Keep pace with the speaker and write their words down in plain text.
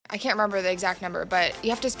I can't remember the exact number, but you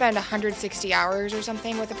have to spend 160 hours or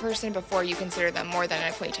something with a person before you consider them more than an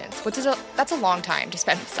acquaintance, that's a long time to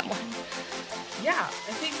spend with someone. Yeah,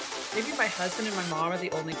 I think maybe my husband and my mom are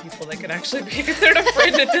the only people that could actually be considered a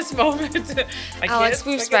friend at this moment. Alex,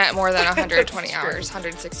 we've spent more than 120 hours,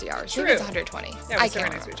 160 hours. True. Maybe it's 120. Yeah, we sit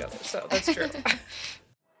right next to each other, so that's true.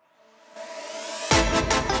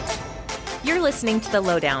 You're listening to The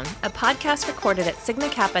Lowdown, a podcast recorded at Sigma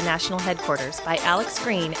Kappa National Headquarters by Alex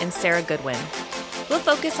Green and Sarah Goodwin. We'll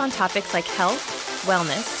focus on topics like health,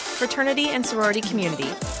 wellness, fraternity and sorority community,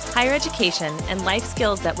 higher education, and life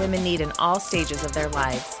skills that women need in all stages of their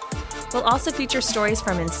lives. We'll also feature stories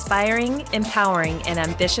from inspiring, empowering, and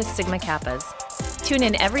ambitious Sigma Kappas. Tune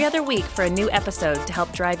in every other week for a new episode to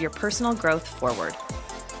help drive your personal growth forward.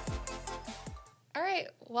 All right,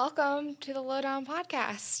 welcome to the Lowdown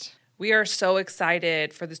podcast. We are so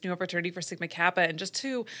excited for this new opportunity for Sigma Kappa and just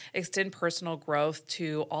to extend personal growth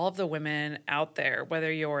to all of the women out there,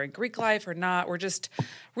 whether you're in Greek life or not. We're just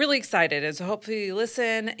really excited. And so hopefully you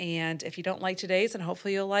listen. And if you don't like today's, then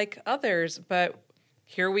hopefully you'll like others. But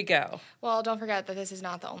here we go. Well, don't forget that this is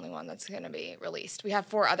not the only one that's going to be released. We have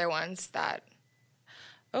 4 other ones that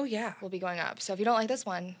will be going up. So if you don't like this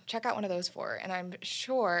one, check out one of those 4. And I'm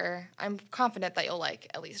confident that you'll like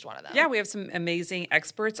at least one of them. Yeah, we have some amazing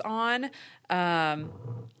experts on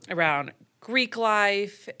around Greek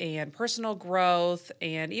life and personal growth,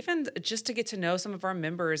 and even just to get to know some of our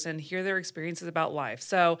members and hear their experiences about life.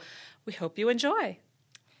 So we hope you enjoy.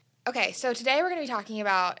 Okay, so today we're going to be talking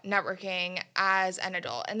about networking as an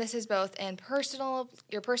adult. And this is both in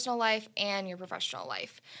your personal life and your professional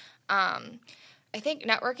life. I think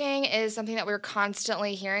networking is something that we're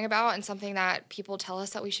constantly hearing about and something that people tell us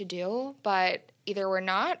that we should do, but either we're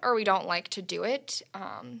not or we don't like to do it.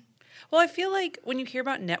 Well, I feel like when you hear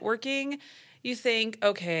about networking, you think,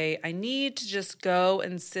 okay, I need to just go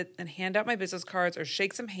and sit and hand out my business cards or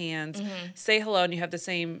shake some hands, say hello, and you have the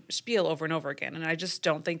same spiel over and over again. And I just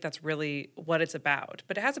don't think that's really what it's about.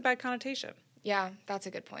 But it has a bad connotation. Yeah, that's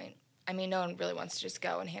a good point. I mean, no one really wants to just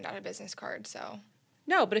go and hand out a business card, so...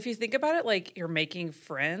 No, but if you think about it like you're making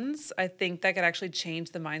friends, I think that could actually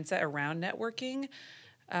change the mindset around networking,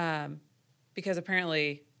 because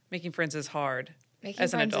apparently making friends is hard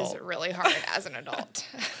as an adult. Making friends is really hard as an adult.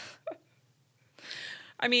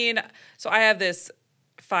 I mean, so I have this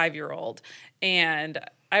 5-year-old, and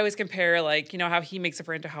I always compare, like, you know, how he makes a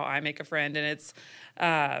friend to how I make a friend, and it's...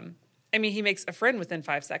 he makes a friend within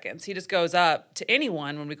 5 seconds. He just goes up to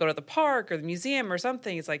anyone when we go to the park or the museum or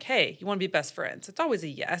something. It's like, hey, you want to be best friends? It's always a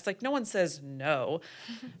yes. Like, no one says no.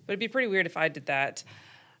 But it'd be pretty weird if I did that.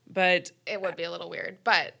 But it would be a little weird.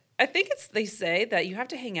 But I think they say that you have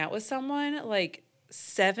to hang out with someone like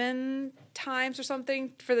 7 times or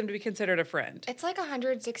something for them to be considered a friend. It's like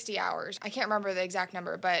 160 hours. I can't remember the exact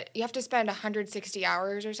number, but you have to spend 160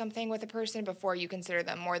 hours or something with a person before you consider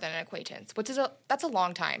them more than an acquaintance, that's a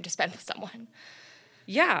long time to spend with someone.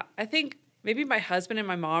 Yeah, I think maybe my husband and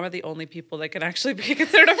my mom are the only people that can actually be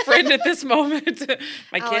considered a friend at this moment.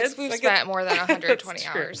 My Alex, kids, we've spent more than 120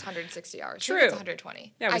 hours, 160 hours. True. It's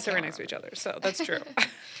 120. Yeah, we sit right next to each other, so that's true.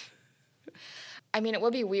 I mean, it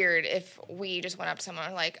would be weird if we just went up to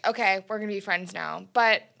someone like, okay, we're going to be friends now.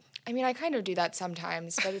 But, I mean, I kind of do that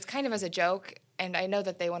sometimes, but it's kind of as a joke, and I know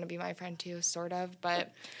that they want to be my friend too, sort of,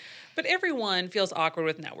 but... But everyone feels awkward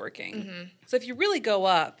with networking. Mm-hmm. So if you really go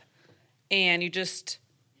up and you just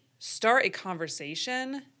start a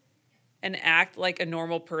conversation and act like a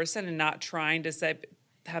normal person and not trying to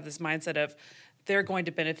have this mindset of they're going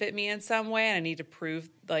to benefit me in some way and I need to prove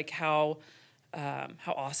like how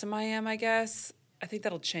awesome I am, I guess, I think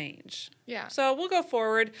that'll change. Yeah. So we'll go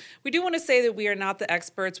forward. We do want to say that we are not the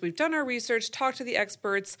experts. We've done our research, talked to the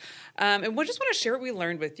experts, and we just want to share what we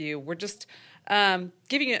learned with you. We're just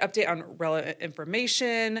giving you an update on relevant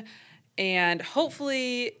information, and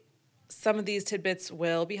hopefully some of these tidbits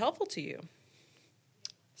will be helpful to you.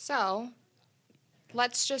 So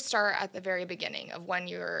let's just start at the very beginning of when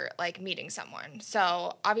you're like meeting someone.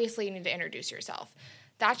 So obviously you need to introduce yourself.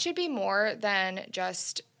 That should be more than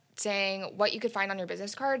just saying what you could find on your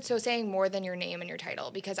business card. So saying more than your name and your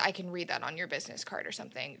title, because I can read that on your business card or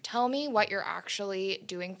something. Tell me what you're actually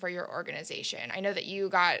doing for your organization. I know that you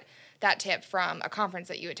got that tip from a conference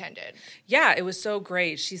that you attended. Yeah, it was so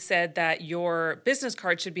great. She said that your business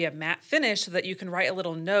card should be a matte finish so that you can write a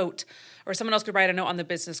little note, or someone else could write a note on the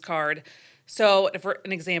business card. So for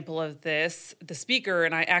an example of this, the speaker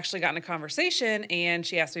and I actually got in a conversation, and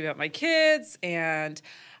she asked me about my kids, and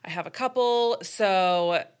I have a couple.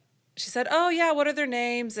 So she said, oh, yeah, what are their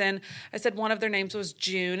names? And I said one of their names was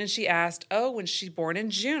June. And she asked, oh, was she born in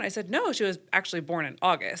June? I said, no, she was actually born in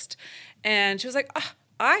August. And she was like,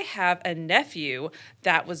 I have a nephew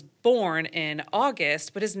that was born in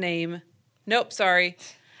August, but his name, nope, sorry.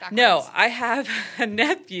 Backwards. No, I have a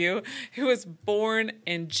nephew who was born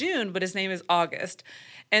in June, but his name is August.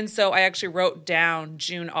 And so I actually wrote down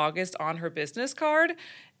June, August on her business card.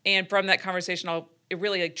 And from that conversation, it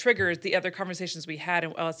really like triggers the other conversations we had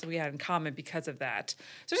and what else we had in common because of that.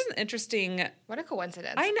 So it's just an interesting. What a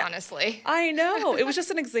coincidence, I know, honestly. I know. It was just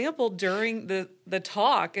an example during the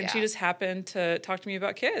talk, and Yeah. she just happened to talk to me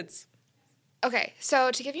about kids. Okay, so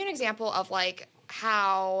to give you an example of like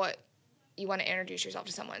how you want to introduce yourself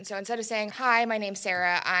to someone. So instead of saying, "Hi, my name's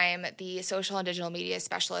Sarah. I'm the social and digital media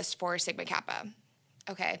specialist for Sigma Kappa."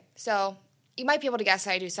 Okay, so you might be able to guess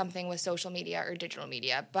I do something with social media or digital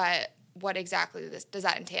media, but what exactly does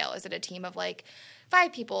that entail? Is it a team of like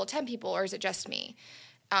 5 people, 10 people, or is it just me?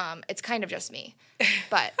 It's kind of just me.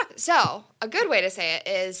 But so a good way to say it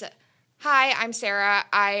is, "Hi, I'm Sarah.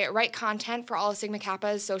 I write content for all of Sigma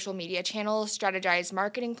Kappa's social media channels, strategize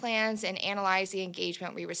marketing plans, and analyze the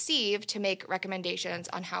engagement we receive to make recommendations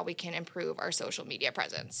on how we can improve our social media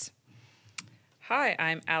presence." Hi,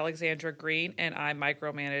 I'm Alexandra Green, and I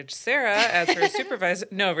micromanage Sarah as her supervisor.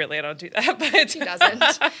 No, really, I don't do that. But She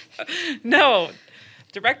doesn't. No,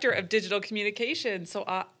 director of digital communication. So,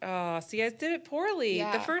 see, I did it poorly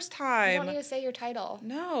Yeah. the first You time. don't need to say your title.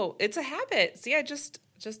 No, it's a habit. See, I just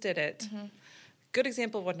did it. Mm-hmm. Good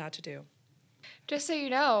example of what not to do. Just so you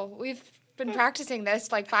know, we've been practicing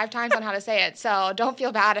this like 5 times on how to say it, so don't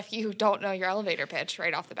feel bad if you don't know your elevator pitch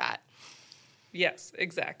right off the bat. Yes,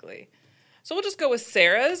 exactly. So we'll just go with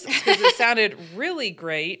Sarah's because it sounded really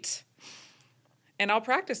great. And I'll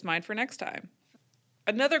practice mine for next time.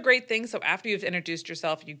 Another great thing, so after you've introduced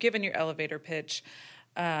yourself, you've given your elevator pitch,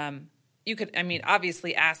 you could,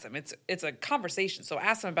 obviously ask them. It's a conversation, so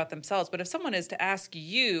ask them about themselves. But if someone is to ask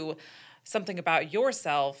you something about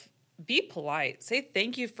yourself, be polite. Say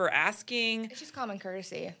thank you for asking. It's just common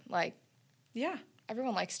courtesy. Like, Yeah,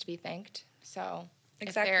 everyone likes to be thanked, so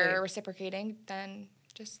Exactly. if they're reciprocating, then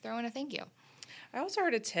just throw in a thank you. I also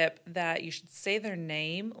heard a tip that you should say their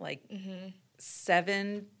name like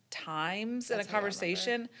 7 times in a That's what I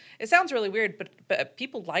conversation. It sounds really weird, but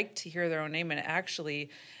people like to hear their own name, and it actually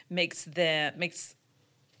makes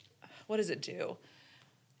what does it do?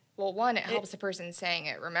 Well, one, it helps the person saying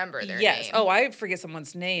it remember their Yes. name. Oh, I forget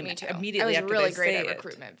someone's name Me too. immediately I after was really they great say at it.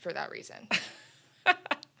 recruitment for that reason.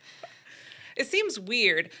 It seems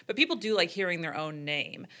weird, but people do like hearing their own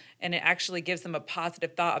name, and it actually gives them a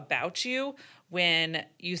positive thought about you when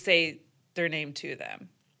you say their name to them.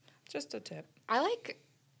 Just a tip.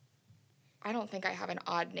 I don't think I have an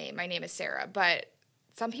odd name. My name is Sarah, but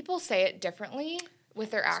some people say it differently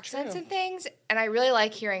with their accents true. and things, and I really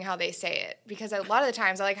like hearing how they say it because a lot of the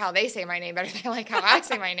times I like how they say my name better than I like how I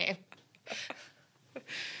say my name.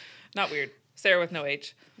 Not weird. Sarah with no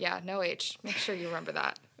H. Yeah, no H. Make sure you remember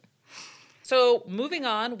that. So moving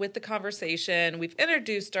on with the conversation, we've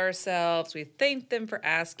introduced ourselves. We've thanked them for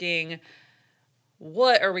asking.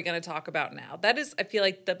 What are we going to talk about now? That is, I feel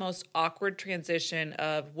like, the most awkward transition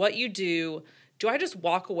of what you do. Do I just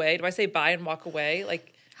walk away? Do I say bye and walk away?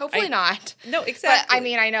 Like, Hopefully not. No,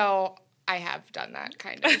 exactly. But I know I have done that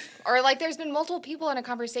kind of. Or like there's been multiple people in a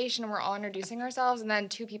conversation and we're all introducing ourselves and then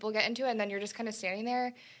 2 people get into it and then you're just kind of standing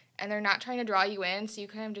there and they're not trying to draw you in, so you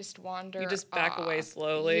kind of just wander. You just back off. away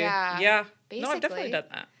slowly. Yeah. Yeah. Basically. No, I've definitely done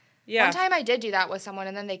that. Yeah. One time I did do that with someone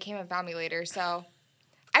and then they came and found me later, so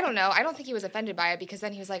I don't know. I don't think he was offended by it because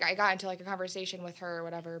then he was like, I got into like a conversation with her or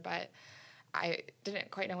whatever, but I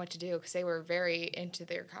didn't quite know what to do because they were very into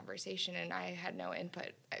their conversation and I had no input.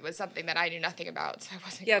 It was something that I knew nothing about, so I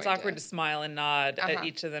wasn't. Yeah, it's awkward to smile and nod at Uh-huh.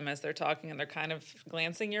 each of them as they're talking, and they're kind of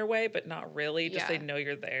glancing your way, but not really. Just Yeah. they know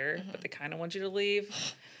you're there, but they kind of want you to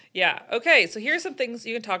leave. Yeah. Okay. So here's some things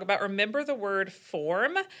you can talk about. Remember the word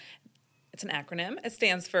FORM. It's an acronym. It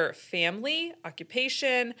stands for family,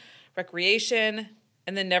 occupation, recreation,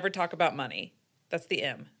 and then never talk about money. That's the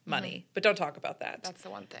M, money. But don't talk about that. That's the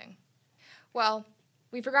one thing. Well,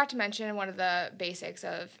 we forgot to mention one of the basics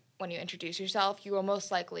of when you introduce yourself, you will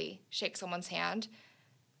most likely shake someone's hand.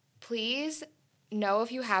 Please know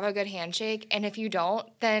if you have a good handshake, and if you don't,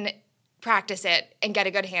 then practice it and get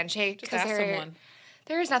a good handshake. Just ask someone.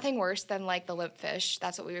 There is nothing worse than like the limp fish.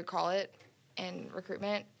 That's what we would call it in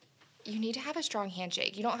recruitment. You need to have a strong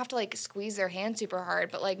handshake. You don't have to like squeeze their hand super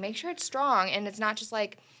hard, but like make sure it's strong and it's not just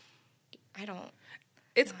like, I don't.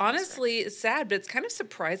 It's honestly sad, but it's kind of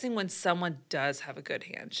surprising when someone does have a good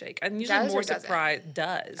handshake. I'm usually Does more or doesn't? surprised.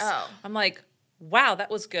 Does. Oh. I'm like, wow, that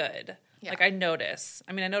was good. Yeah. Like, I notice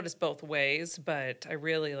both ways, but I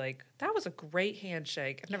really that was a great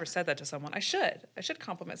handshake. I've never said that to someone. I should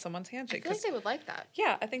compliment someone's handshake. I feel like they would like that.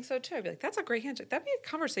 Yeah, I think so too. I'd be like, that's a great handshake. That'd be a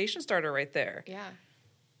conversation starter right there. Yeah.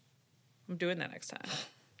 I'm doing that next time.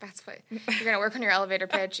 That's what you're going to work on your elevator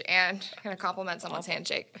pitch and you're going to compliment someone's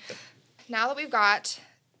handshake. Now that we've got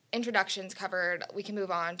introductions covered, we can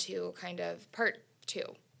move on to kind of part 2,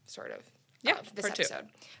 sort of this episode.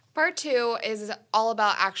 Part 2 is all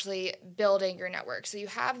about actually building your network. So you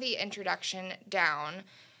have the introduction down,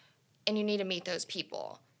 and you need to meet those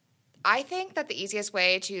people. I think that the easiest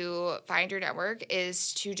way to find your network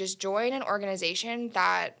is to just join an organization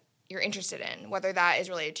that you're interested in, whether that is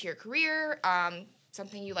related to your career,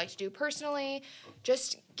 something you like to do personally.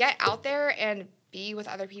 Just get out there and be with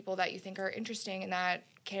other people that you think are interesting and that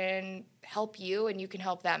can help you and you can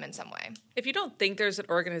help them in some way. If you don't think there's an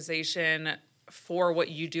organization for what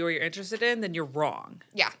you do or you're interested in, then you're wrong.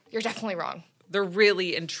 Yeah, you're definitely wrong. There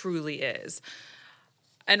really and truly is.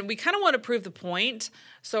 And we kind of want to prove the point.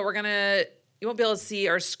 So you won't be able to see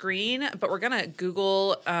our screen, but we're going to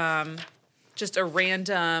Google just a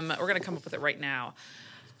random, we're going to come up with it right now.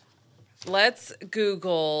 Let's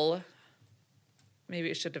Google,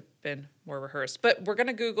 maybe it should have been more rehearsed, but we're going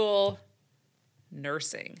to Google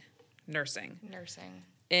nursing. Let's go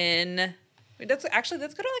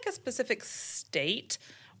to a specific state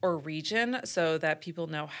or region so that people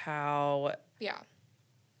know how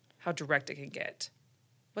direct it can get.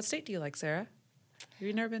 What state do you like, Sarah? Have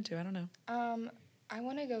you never been to? I don't know. I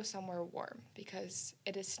want to go somewhere warm because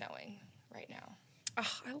it is snowing right now.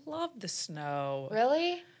 Oh, I love the snow.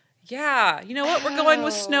 Really? Yeah. You know what? We're going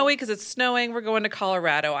with snowy because it's snowing. We're going to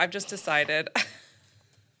Colorado. I've just decided.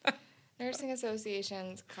 Nursing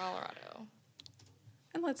Associations, Colorado.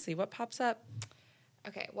 And let's see what pops up.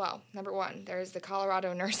 Okay, well, number 1, there's the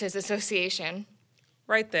Colorado Nurses Association.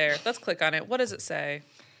 Right there. Let's click on it. What does it say?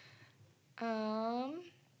 One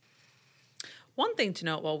thing to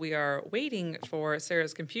note while we are waiting for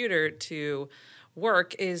Sarah's computer to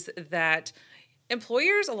work is that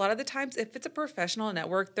employers, a lot of the times, if it's a professional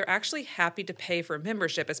network, they're actually happy to pay for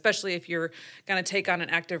membership, especially if you're going to take on an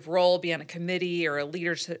active role, be on a committee or a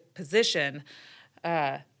leadership position.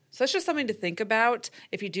 So that's just something to think about.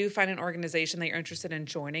 If you do find an organization that you're interested in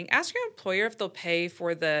joining, ask your employer if they'll pay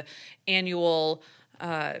for the annual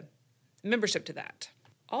membership to that.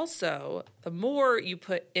 Also, the more you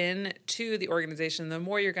put into the organization, the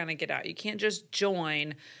more you're going to get out. You can't just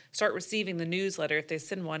join, start receiving the newsletter if they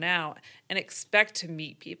send one out, and expect to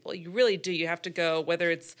meet people. You really do. You have to go, whether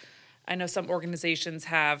it's, I know some organizations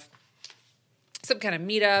have some kind of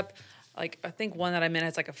meetup. Like, I think one that I'm in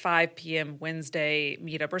has like a 5 p.m. Wednesday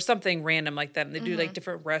meetup or something random like that. And they do like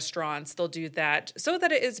different restaurants. They'll do that so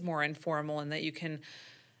that it is more informal and that you can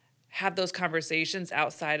have those conversations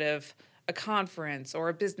outside of a conference or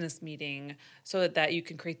a business meeting so that you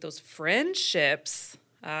can create those friendships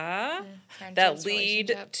that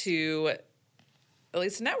lead to at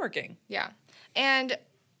least networking. Yeah. And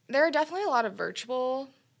there are definitely a lot of virtual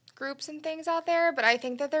groups and things out there, but I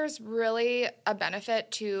think that there's really a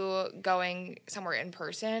benefit to going somewhere in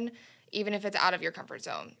person, even if it's out of your comfort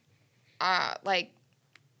zone.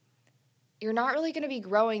 You're not really going to be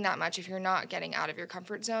growing that much if you're not getting out of your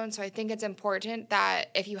comfort zone. So I think it's important that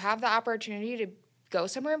if you have the opportunity to go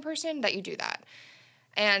somewhere in person, that you do that.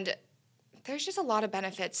 And there's just a lot of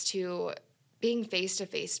benefits to being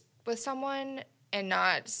face-to-face with someone and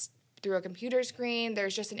not through a computer screen.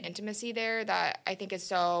 There's just an intimacy there that I think is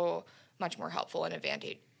so much more helpful and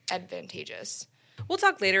advantageous. We'll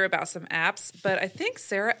talk later about some apps, but I think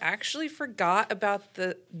Sarah actually forgot about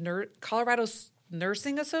the Colorado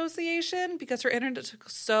Nursing Association because her internet took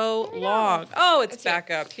so long. Oh, it's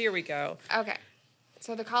back up. Here we go. Okay.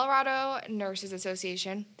 So the Colorado Nurses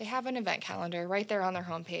Association, they have an event calendar right there on their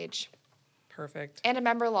homepage. Perfect. And a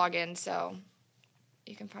member login, so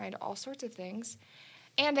you can find all sorts of things.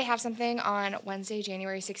 And they have something on Wednesday,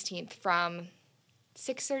 January 16th from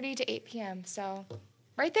 6:30 to 8 p.m. So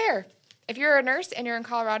right there. If you're a nurse and you're in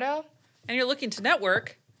Colorado. And you're looking to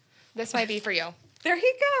network. This might be for you. There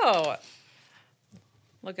you go.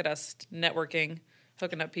 Look at us networking,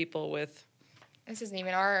 hooking up people with. This isn't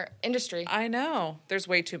even our industry. I know. There's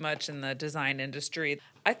way too much in the design industry.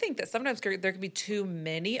 I think that sometimes there can be too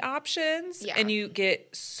many options. Yeah. And you get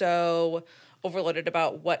so overloaded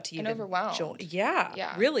about what to even overwhelmed. Join.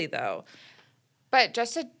 Yeah, really though. But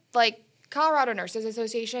just to, Colorado Nurses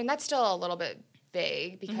Association, that's still a little bit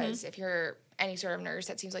vague because if you're any sort of nurse,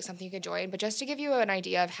 that seems like something you could join. But just to give you an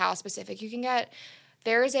idea of how specific you can get,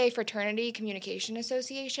 There is a fraternity communication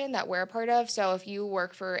association that we're a part of. So if you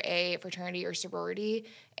work for a fraternity or sorority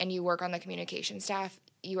and you work on the communication staff,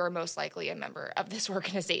 you are most likely a member of this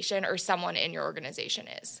organization or someone in your organization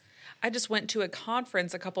is. I just went to a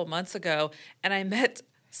conference a couple months ago and I met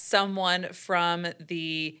someone from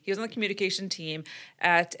he was on the communication team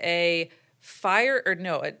at a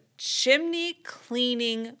chimney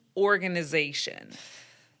cleaning organization.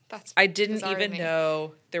 I didn't even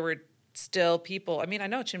know there were still people. I mean, I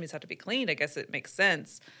know chimneys have to be cleaned. I guess it makes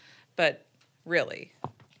sense. But really,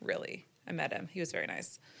 I met him. He was very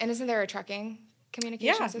nice. And isn't there a trucking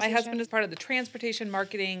communication association? My husband is part of the transportation,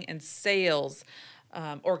 marketing, and sales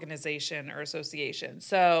organization or association.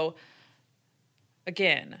 So,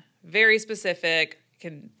 again, very specific. You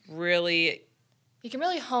can really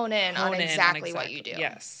hone in on exactly what you do.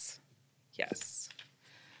 Yes.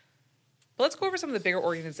 But let's go over some of the bigger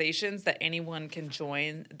organizations that anyone can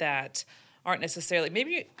join that aren't necessarily,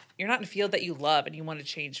 maybe you're not in a field that you love and you want to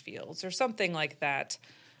change fields or something like that.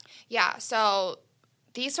 Yeah, so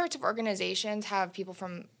these sorts of organizations have people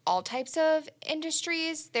from all types of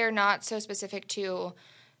industries. They're not so specific to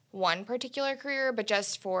one particular career, but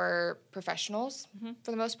just for professionals for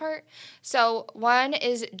the most part. So one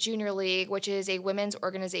is Junior League, which is a women's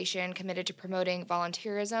organization committed to promoting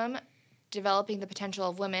volunteerism, developing the potential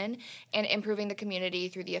of women, and improving the community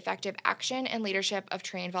through the effective action and leadership of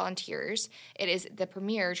trained volunteers. It is the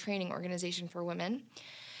premier training organization for women.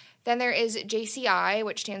 Then there is JCI,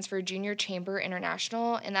 which stands for Junior Chamber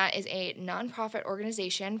International, and that is a nonprofit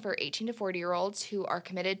organization for 18 to 40-year-olds who are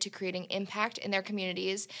committed to creating impact in their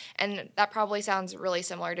communities. And that probably sounds really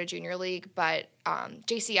similar to Junior League, but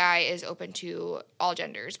JCI is open to all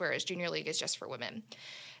genders, whereas Junior League is just for women.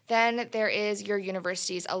 Then there is your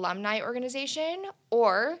university's alumni organization,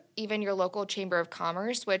 or even your local chamber of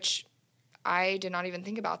commerce, which I did not even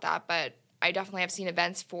think about that, but I definitely have seen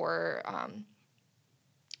events for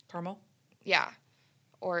Carmel? Yeah,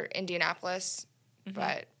 or Indianapolis.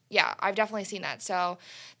 But yeah, I've definitely seen that. So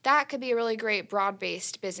that could be a really great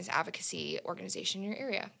broad-based business advocacy organization in your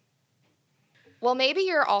area. Well, maybe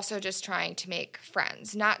you're also just trying to make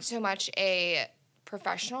friends, not so much a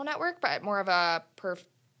professional network, but more of a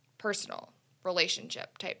personal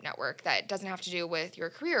relationship type network that doesn't have to do with your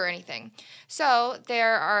career or anything. So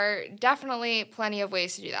there are definitely plenty of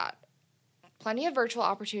ways to do that. Plenty of virtual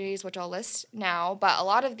opportunities, which I'll list now, but a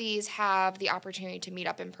lot of these have the opportunity to meet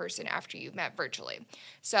up in person after you've met virtually.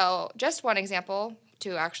 So just one example,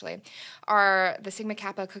 two actually, are the Sigma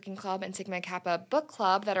Kappa Cooking Club and Sigma Kappa Book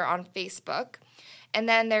Club that are on Facebook. And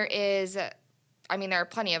then there are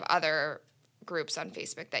plenty of other groups on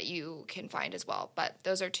Facebook that you can find as well, but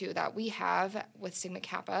those are two that we have with Sigma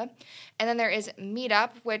Kappa. And then there is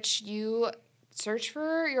Meetup, which you search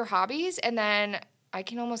for your hobbies, and then I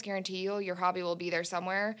can almost guarantee you your hobby will be there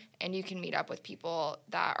somewhere, and you can meet up with people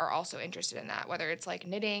that are also interested in that, whether it's like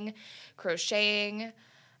knitting, crocheting.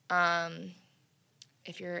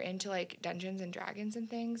 If you're into like Dungeons and Dragons and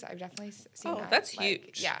things, I've definitely seen that. Oh, that's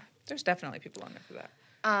huge. Yeah. There's definitely people on there for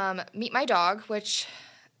that. Meet My Dog, which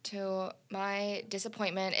to my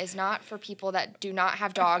disappointment is not for people that do not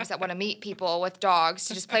have dogs that want to meet people with dogs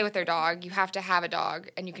to just play with their dog. You have to have a dog,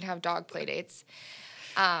 and you can have dog play dates.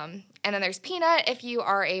 And then there's Peanut if you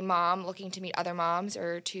are a mom looking to meet other moms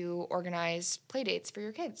or to organize play dates for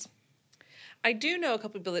your kids. I do know a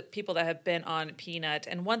couple of people that have been on Peanut,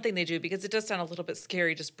 and one thing they do, because it does sound a little bit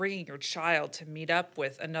scary, just bringing your child to meet up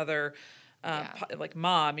with another like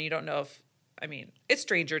mom, and you don't know if, it's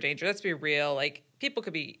stranger danger. Let's be real. Like, people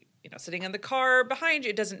could be, sitting in the car behind you.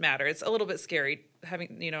 It doesn't matter. It's a little bit scary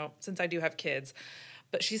having, since I do have kids.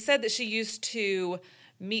 But she said that she used to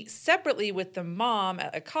meet separately with the mom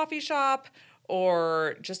at a coffee shop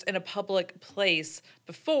or just in a public place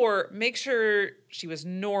before, make sure she was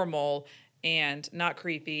normal and not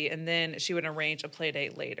creepy, and then she would arrange a play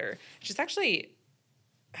date later. She's actually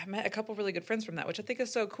met a couple really good friends from that, which I think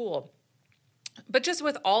is so cool. But just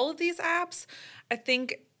with all of these apps, I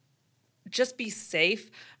think just be safe.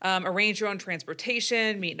 Arrange your own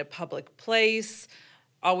transportation, meet in a public place.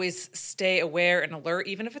 Always stay aware and alert,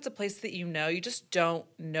 even if it's a place that you just don't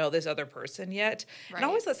know this other person yet. Right. And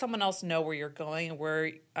always let someone else know where you're going and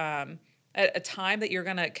where at a time that you're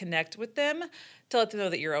going to connect with them to let them know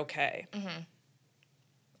that you're okay. Mm-hmm.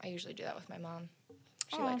 I usually do that with my mom.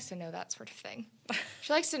 She likes to know that sort of thing.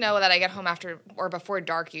 She likes to know that I get home after or before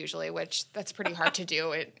dark usually, which that's pretty hard to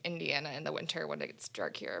do in Indiana in the winter when it gets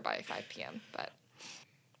dark here by 5 p.m. But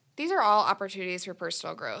these are all opportunities for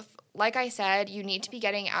personal growth. Like I said, you need to be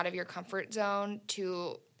getting out of your comfort zone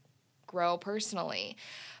to grow personally.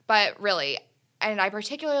 But really, And I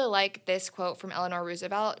particularly like this quote from Eleanor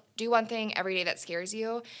Roosevelt: do one thing every day that scares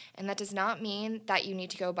you. And that does not mean that you need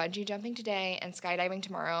to go bungee jumping today and skydiving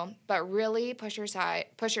tomorrow, but really push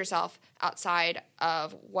yourself outside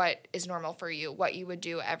of what is normal for you, what you would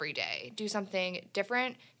do every day. Do something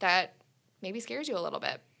different that maybe scares you a little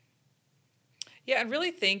bit. Yeah, and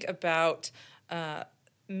really think about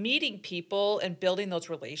meeting people and building those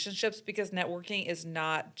relationships, because networking is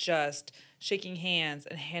not just shaking hands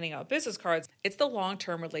and handing out business cards. It's the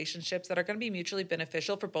long-term relationships that are going to be mutually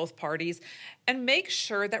beneficial for both parties, and make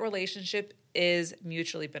sure that relationship is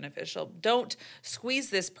mutually beneficial. Don't squeeze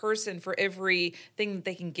this person for everything that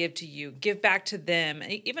they can give to you. Give back to them,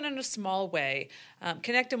 even in a small way.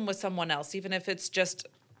 Connect them with someone else, even if it's just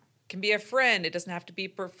can be a friend. It doesn't have to be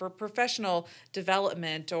for professional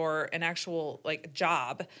development or an actual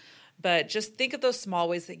job, but just think of those small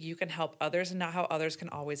ways that you can help others and not how others can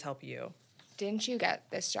always help you. Didn't you get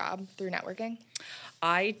this job through networking?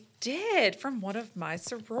 I did, from one of my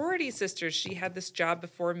sorority sisters. She had this job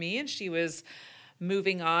before me, and she was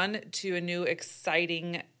moving on to a new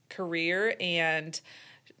exciting career, and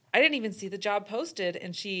I didn't even see the job posted.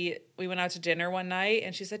 And we went out to dinner one night,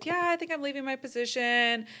 and she said, yeah, I think I'm leaving my position.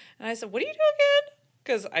 And I said, what do you do again?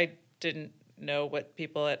 Because I didn't know what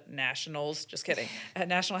people at nationals, just kidding, at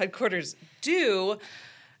national headquarters do.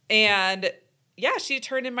 And yeah, she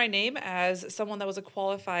turned in my name as someone that was a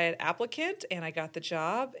qualified applicant, and I got the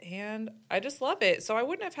job, and I just love it. So I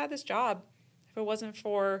wouldn't have had this job if it wasn't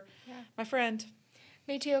for my friend.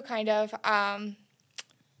 Me too, kind of.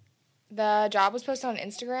 The job was posted on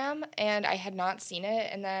Instagram, and I had not seen it.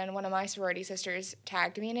 And then one of my sorority sisters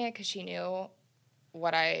tagged me in it because she knew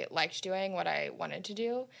what I liked doing, what I wanted to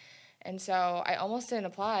do. And so I almost didn't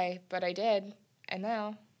apply, but I did. And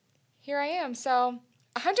now here I am. So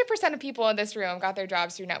 100% of people in this room got their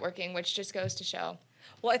jobs through networking, which just goes to show.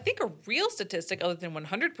 Well, I think a real statistic other than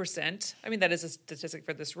 100%, I mean, that is a statistic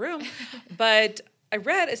for this room, but I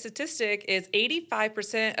read a statistic is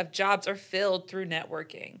 85% of jobs are filled through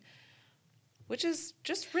networking, which is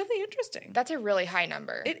just really interesting. That's a really high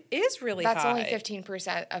number. It is really high. That's only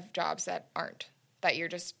 15% of jobs that aren't, that you're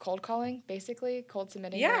just cold calling, basically, cold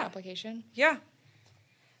submitting your application. Yeah.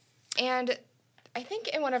 And I think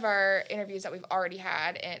in one of our interviews that we've already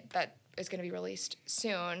had, that is going to be released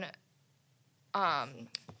soon,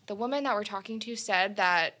 the woman that we're talking to said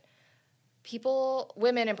that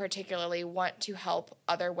women in particularly, want to help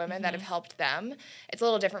other women that have helped them. It's a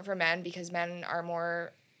little different for men because men are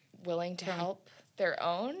more willing to help their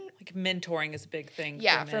own. Like mentoring is a big thing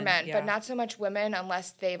for men, but not so much women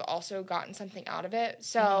unless they've also gotten something out of it.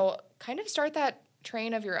 So kind of start that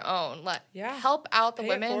train of your own. Help out the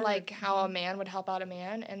women like how a man would help out a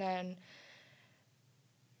man, and then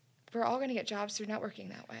we're all going to get jobs through networking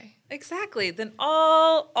that way. Exactly. Then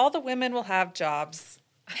all the women will have jobs.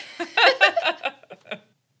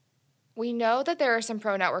 We know that there are some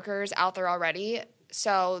pro networkers out there already,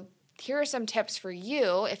 so here are some tips for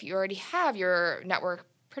you if you already have your network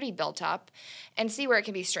pretty built up, and see where it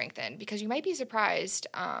can be strengthened, because you might be surprised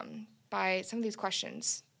by some of these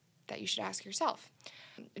questions that you should ask yourself.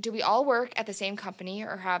 Do we all work at the same company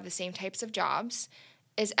or have the same types of jobs?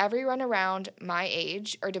 Is everyone around my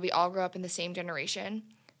age, or did we all grow up in the same generation?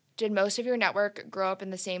 Did most of your network grow up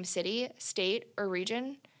in the same city, state, or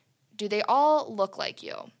region? Do they all look like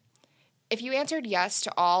you? If you answered yes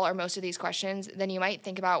to all or most of these questions, then you might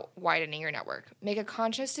think about widening your network. Make a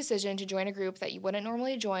conscious decision to join a group that you wouldn't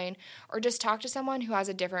normally join, or just talk to someone who has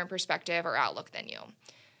a different perspective or outlook than you.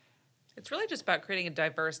 It's really just about creating a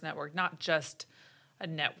diverse network, not just a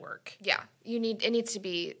network. Yeah, it needs to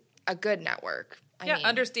be a good network. I mean,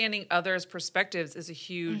 understanding others' perspectives is a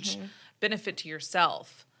huge benefit to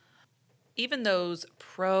yourself. Even those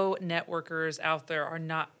pro networkers out there are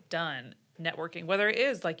not done networking, whether it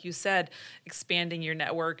is, like you said, expanding your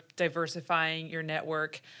network, diversifying your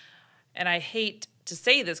network. And I hate to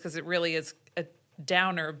say this because it really is a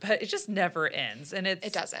downer, but it just never ends. And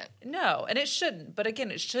it doesn't. No, and it shouldn't. But again,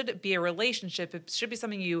 it should be a relationship. It should be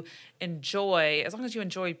something you enjoy. As long as you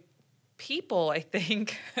enjoy people, I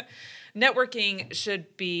think networking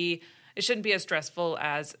shouldn't be as stressful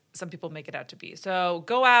as some people make it out to be. So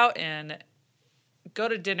go out and go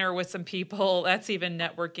to dinner with some people. That's even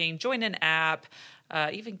networking. Join an app.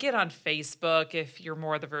 Even get on Facebook if you're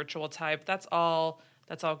more the virtual type. That's all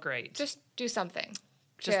great. Just do something.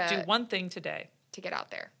 Just do one thing today. To get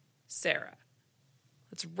out there. Sarah,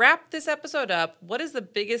 let's wrap this episode up. What is the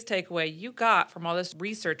biggest takeaway you got from all this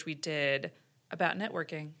research we did about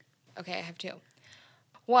networking? Okay, I have two.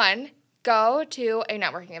 One, go to a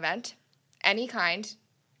networking event, any kind.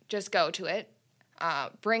 Just go to it.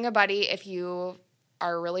 Bring a buddy if you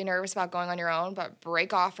are really nervous about going on your own, but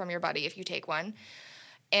break off from your buddy if you take one.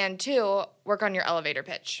 And 2, work on your elevator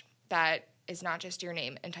pitch. That is not just your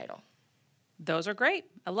name and title. Those are great.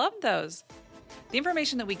 I love those. The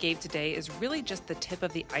information that we gave today is really just the tip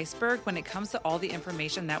of the iceberg when it comes to all the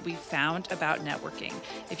information that we found about networking.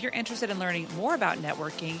 If you're interested in learning more about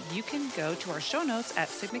networking, you can go to our show notes at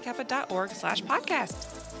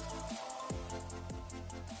signakappa.org/podcast.